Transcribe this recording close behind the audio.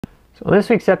So in this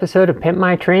week's episode of Pimp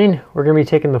My Train, we're going to be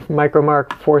taking the Micromark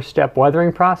 4-step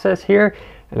weathering process here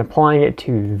and applying it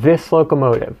to this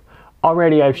locomotive.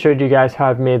 Already I've showed you guys how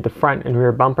I've made the front and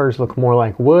rear bumpers look more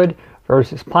like wood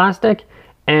versus plastic,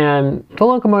 and the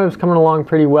locomotive's coming along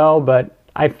pretty well, but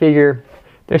I figure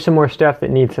there's some more stuff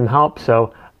that needs some help,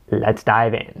 so let's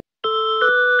dive in.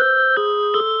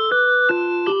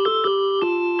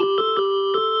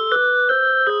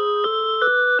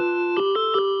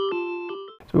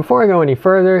 So before I go any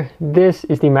further, this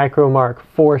is the Micromark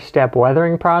 4-step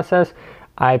weathering process.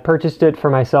 I purchased it for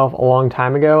myself a long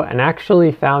time ago and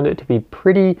actually found it to be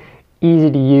pretty easy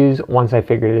to use once I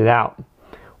figured it out.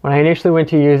 When I initially went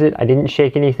to use it, I didn't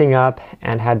shake anything up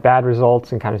and had bad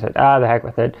results and kind of said, the heck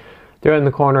with it. Threw it in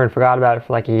the corner and forgot about it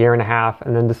for like a year and a half,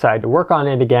 and then decided to work on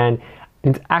it again.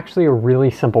 It's actually a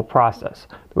really simple process.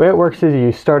 The way it works is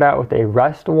you start out with a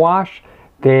rust wash,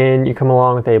 then you come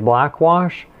along with a black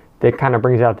wash that kind of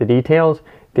brings out the details.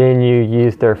 Then you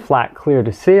use their flat clear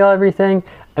to seal everything,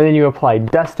 and then you apply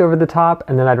dust over the top,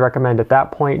 and then I'd recommend at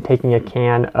that point taking a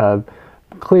can of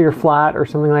clear flat or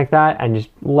something like that and just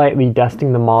lightly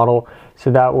dusting the model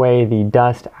so that way the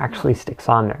dust actually sticks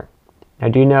on there. Now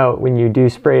do know when you do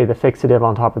spray the fixative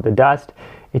on top of the dust,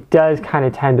 it does kind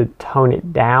of tend to tone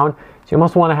it down, so you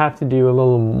almost want to have to do a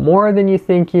little more than you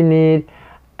think you need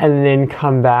and then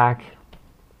come back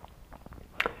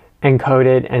and coat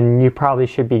it, and you probably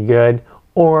should be good.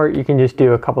 Or you can just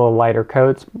do a couple of lighter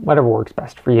coats, whatever works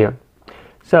best for you.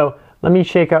 So let me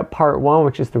shake up part one,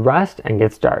 which is the rust, and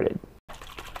get started.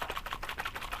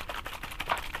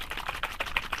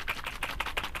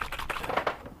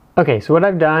 Okay, so what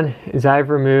I've done is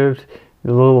I've removed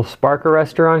the little spark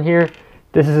arrestor on here.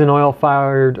 This is an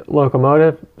oil-fired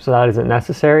locomotive, so that isn't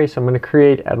necessary. So I'm going to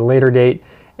create at a later date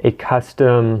a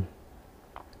custom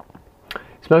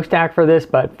smokestack for this,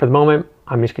 but for the moment,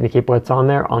 I'm just going to keep what's on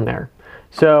there.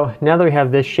 So now that we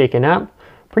have this shaken up,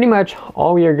 pretty much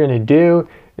all we are going to do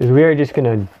is we are just going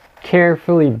to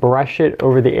carefully brush it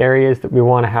over the areas that we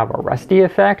want to have a rusty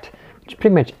effect, which is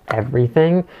pretty much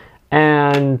everything.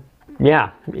 And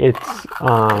yeah, it's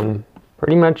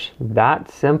pretty much that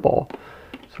simple.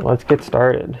 So let's get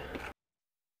started.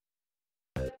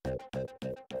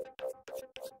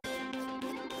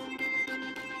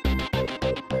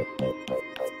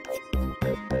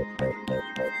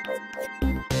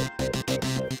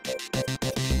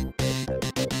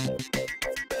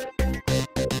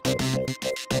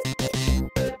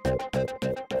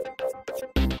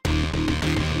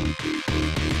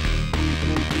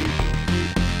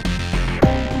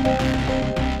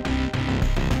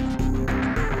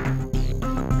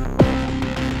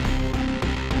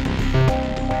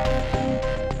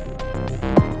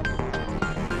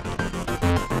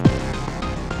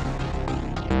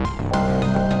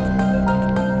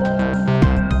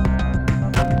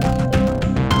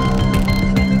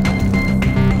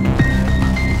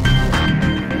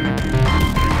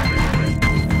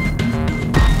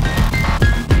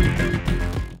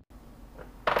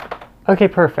 Okay,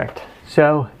 perfect.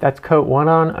 So that's coat one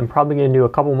on. I'm probably going to do a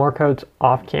couple more coats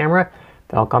off camera,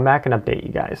 then I'll come back and update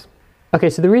you guys. Okay,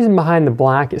 so the reason behind the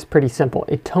black is pretty simple.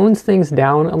 It tones things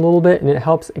down a little bit and it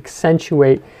helps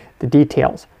accentuate the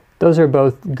details. Those are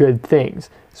both good things.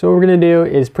 So what we're going to do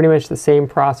is pretty much the same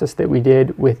process that we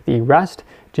did with the rust.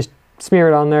 Just smear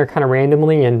it on there kind of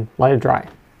randomly and let it dry.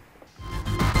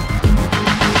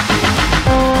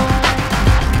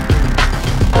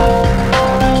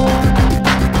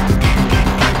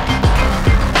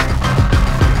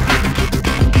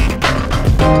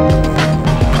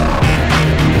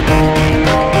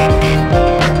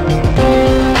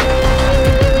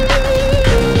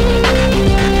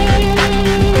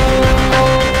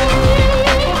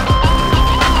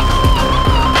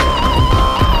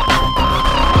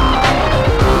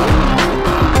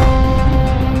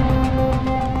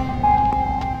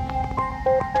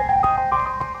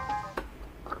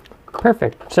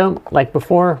 Perfect. So like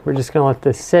before, we're just going to let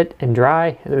this sit and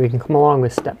dry, and then we can come along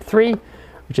with step 3,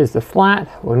 which is the flat,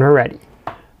 when we're ready.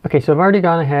 Okay, so I've already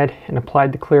gone ahead and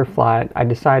applied the clear flat. I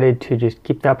decided to just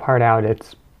keep that part out.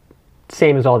 It's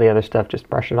same as all the other stuff, just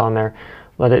brush it on there,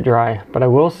 let it dry. But I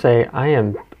will say I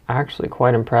am actually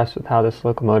quite impressed with how this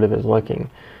locomotive is looking.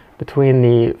 Between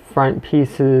the front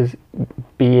pieces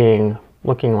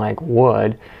looking like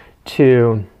wood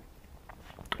to,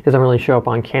 it doesn't really show up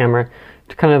on camera,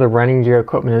 to kind of the running gear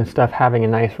equipment and stuff having a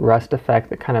nice rust effect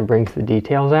that kind of brings the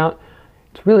details out.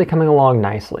 It's really coming along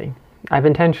nicely. I've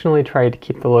intentionally tried to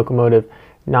keep the locomotive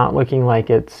not looking like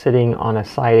it's sitting on a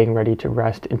siding ready to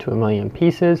rust into a million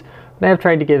pieces, but I've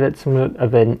tried to give it somewhat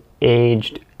of an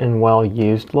aged and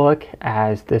well-used look,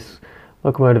 as this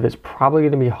Locomotive is probably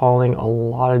going to be hauling a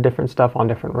lot of different stuff on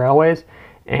different railways,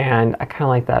 and I kind of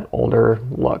like that older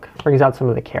look. Brings out some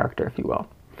of the character, if you will.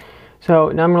 So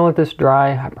now I'm going to let this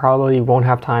dry. I probably won't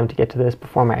have time to get to this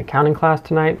before my accounting class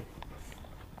tonight,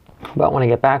 but when I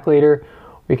get back later,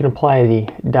 we can apply the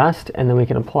dust, and then we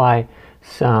can apply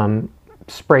some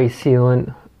spray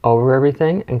sealant over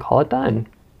everything and call it done.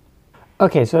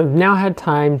 Okay, so I've now had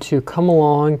time to come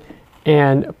along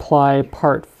and apply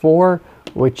part 4,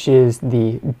 which is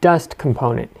the dust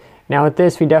component. Now with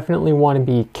this, we definitely want to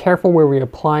be careful where we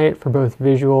apply it for both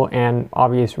visual and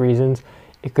obvious reasons.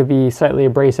 It could be slightly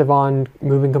abrasive on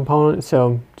moving components,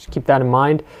 so just keep that in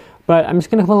mind. But I'm just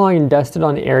going to come along and dust it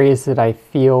on areas that I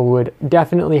feel would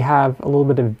definitely have a little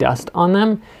bit of dust on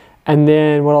them. And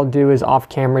then what I'll do is off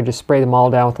camera, just spray them all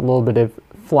down with a little bit of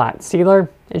flat sealer.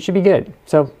 It should be good.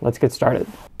 So let's get started.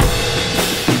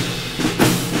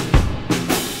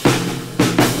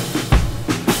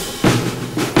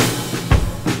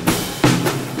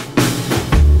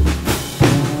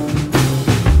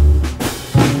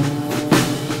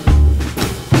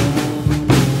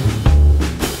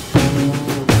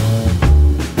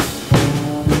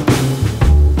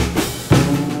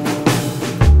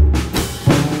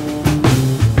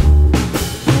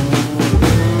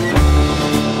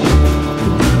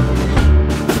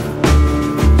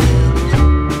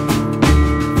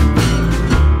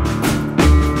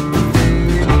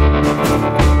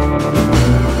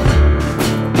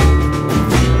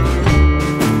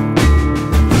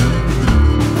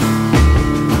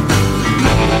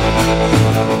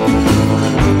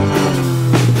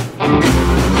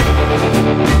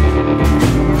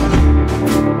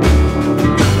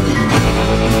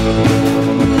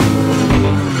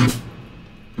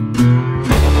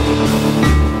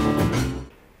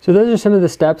 So those are some of the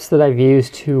steps that I've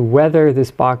used to weather this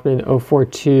Bachmann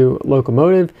 042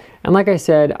 locomotive. And like I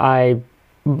said, I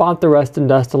bought the rust and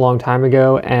dust a long time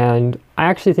ago, and I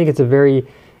actually think it's a very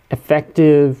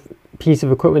effective piece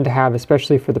of equipment to have,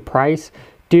 especially for the price.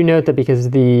 Do note that because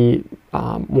the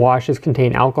washes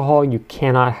contain alcohol, you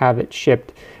cannot have it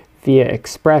shipped via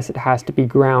express. It has to be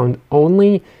ground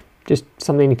only, just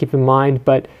something to keep in mind.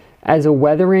 But as a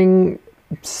weathering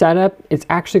setup, it's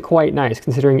actually quite nice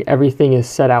considering everything is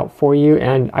set out for you,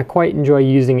 and I quite enjoy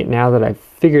using it now that I've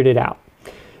figured it out.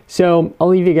 So I'll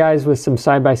leave you guys with some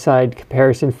side-by-side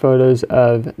comparison photos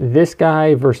of this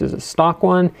guy versus a stock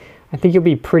one. I think you'll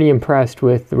be pretty impressed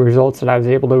with the results that I was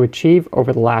able to achieve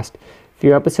over the last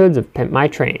few episodes of Pimp My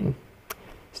Train.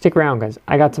 Stick around, guys.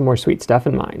 I got some more sweet stuff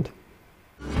in mind.